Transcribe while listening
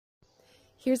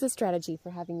Here's a strategy for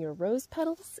having your rose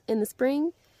petals in the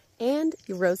spring and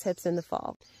your rose hips in the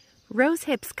fall. Rose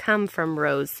hips come from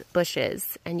rose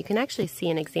bushes, and you can actually see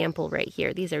an example right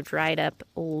here. These are dried up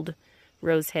old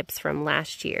rose hips from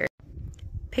last year.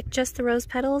 Pick just the rose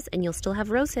petals and you'll still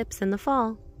have rose hips in the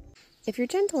fall. If you're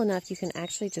gentle enough, you can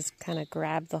actually just kind of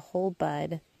grab the whole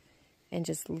bud and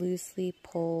just loosely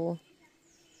pull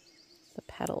the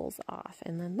petals off.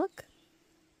 And then look,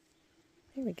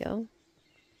 there we go.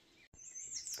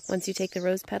 Once you take the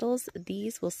rose petals,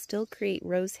 these will still create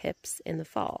rose hips in the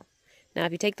fall. Now,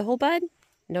 if you take the whole bud,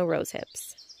 no rose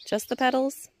hips. Just the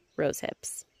petals, rose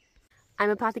hips. I'm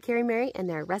Apothecary Mary, and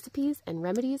there are recipes and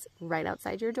remedies right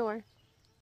outside your door.